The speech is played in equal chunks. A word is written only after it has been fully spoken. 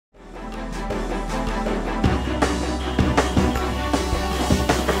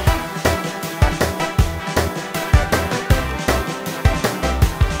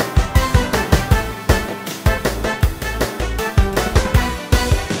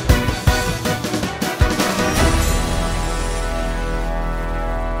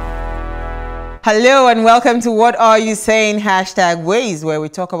Hello and welcome to What Are You Saying? #Ways, where we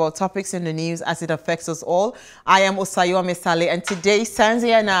talk about topics in the news as it affects us all. I am Osayome Sale, and today Sanzi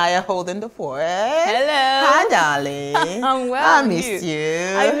and I are holding the fort. Hello. Hi, darling. I'm well. I missed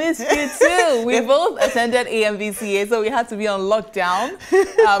you. I missed you too. We both attended AMVCA, so we had to be on lockdown,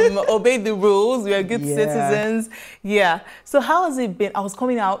 obeyed the rules. We are good citizens. Yeah. So how has it been? I was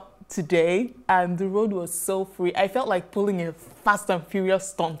coming out today and the road was so free. I felt like pulling a Fast and Furious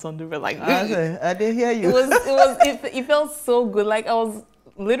stunt on the road. Like, I did hear you. It felt so good. Like I was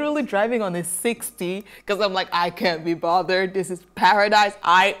literally driving on a 60 because I'm like, I can't be bothered. This is paradise.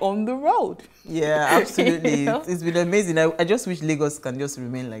 I own the road. Yeah, absolutely. You know? It's been amazing. I just wish Lagos can just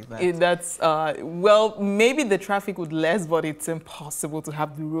remain like that. Well, maybe the traffic would less, but it's impossible to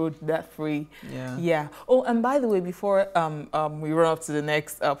have the road that free. Yeah. Yeah. Oh, and by the way, before we run up to the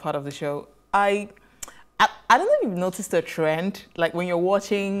next part of the show, I don't know if you've noticed a trend. Like when you're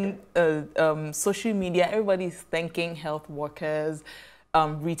watching social media, everybody's thanking health workers,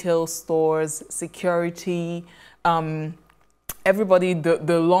 retail stores, security, everybody,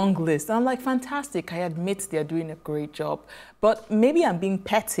 the long list. And I'm like, fantastic. I admit they're doing a great job. But maybe I'm being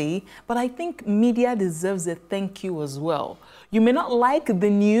petty, but I think media deserves a thank you as well. You may not like the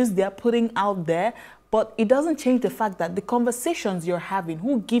news they're putting out there, but it doesn't change the fact that the conversations you're having,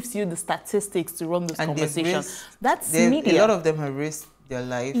 who gives you the statistics to run those conversations? That's media. A lot of them have risked their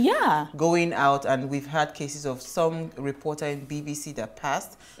life going out, and we've had cases of some reporter in BBC that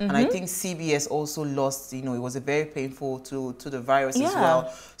passed, and I think CBS also lost, you know, it was a very painful to the virus as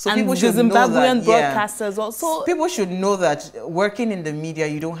well. So and people should know that, broadcasters also. People should know that working in the media,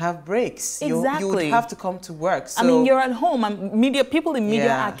 you don't have breaks. Exactly. You would have to come to work. So, I mean, you're at home, and people in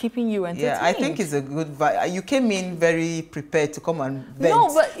media are keeping you entertained. Yeah, I think it's a good vibe. You came in very prepared to come and vent.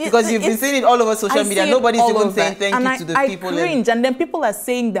 Because you've been seeing it all over social media. Nobody's even saying thank you to the people. I cringe, and then people are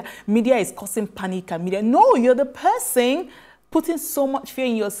saying that media is causing panic and media. No, you're the person putting so much fear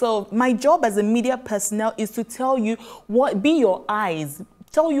in yourself. My job as a media personnel is to tell you be your eyes,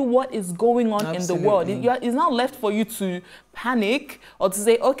 tell you what is going on in the world. It's not left for you to panic or to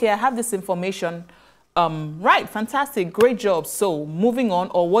say, okay, I have this information. Right, fantastic, great job. So moving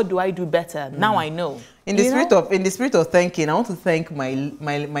on, or what do I do better? Now I know. In the spirit of thanking, I want to thank my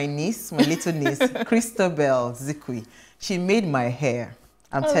niece, my little niece, Christabel Zikwi. She made my hair.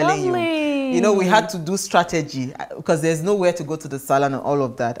 I'm telling you. You know, we had to do strategy because there's nowhere to go to the salon and all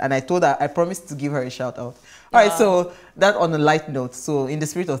of that. And I told her, I promised to give her a shout out. All right, so that on a light note. So in the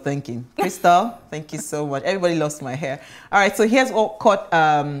spirit of thanking, Crystal, thank you so much. Everybody loves my hair. All right, so here's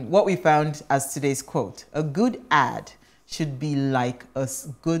what we found as today's quote. A good ad should be like a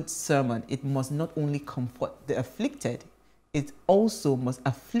good sermon. It must not only comfort the afflicted, it also must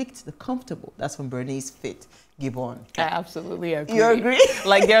afflict the comfortable. That's from Bernice Fitz-Gibbon. I absolutely agree. You agree?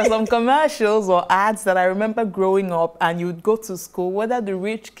 Like there are some commercials or ads that I remember growing up, and you'd go to school, whether the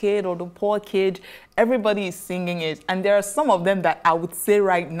rich kid or the poor kid, everybody is singing it. And there are some of them that I would say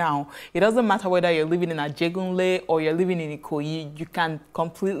right now, it doesn't matter whether you're living in Ajegunle or you're living in Ikoyi, you can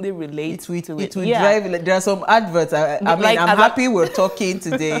completely relate to it. It will drive. There are some adverts. I'm happy we're talking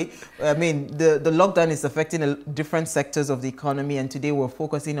today. I mean, the lockdown is affecting different sectors of the economy, and today we're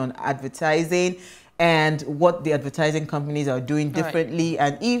focusing on advertising and what the advertising companies are doing differently,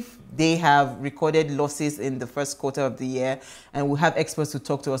 and if they have recorded losses in the first quarter of the year, and we'll have experts to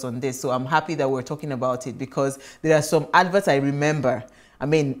talk to us on this. So I'm happy that we're talking about it, because there are some adverts I remember. I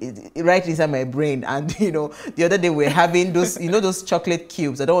mean, right inside my brain. And, you know, the other day we're having those, you know, those chocolate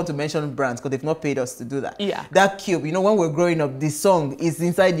cubes. I don't want to mention brands because they've not paid us to do that. Yeah. That cube, you know, when we're growing up, this song is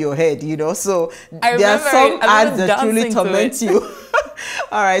inside your head, you know. So there are some ads that truly torment you.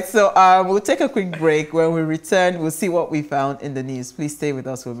 All right, so we'll take a quick break. When we return, we'll see what we found in the news. Please stay with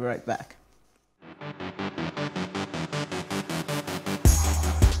us. We'll be right back.